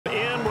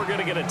we're going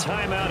to get a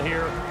timeout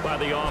here by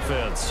the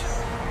offense.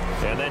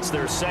 And that's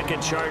their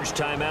second charge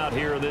timeout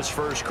here in this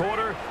first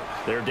quarter.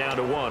 They're down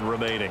to 1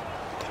 remaining.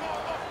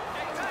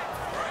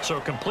 So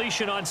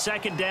completion on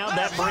second down,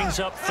 that brings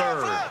up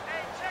third.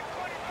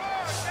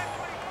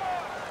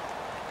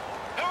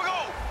 Here we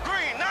go.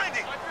 Green 90.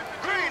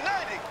 Green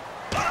 90.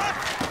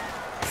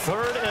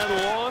 Third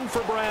and long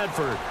for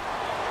Bradford.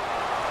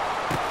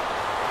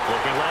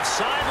 Looking left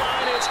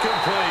sideline, it's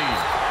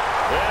complete.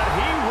 And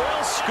he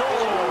will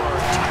score.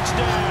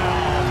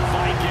 Touchdown,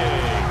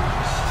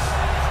 Vikings.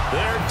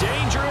 Their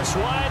dangerous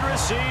wide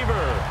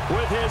receiver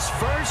with his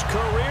first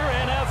career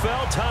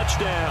NFL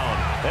touchdown.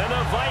 And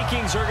the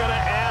Vikings are going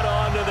to add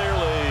on to their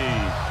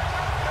lead.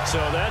 So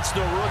that's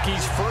the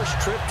rookie's first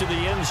trip to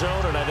the end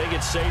zone, and I think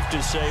it's safe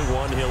to say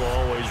one he'll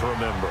always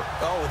remember.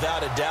 Oh,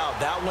 without a doubt.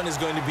 That one is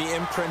going to be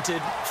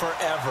imprinted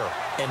forever.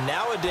 And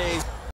nowadays...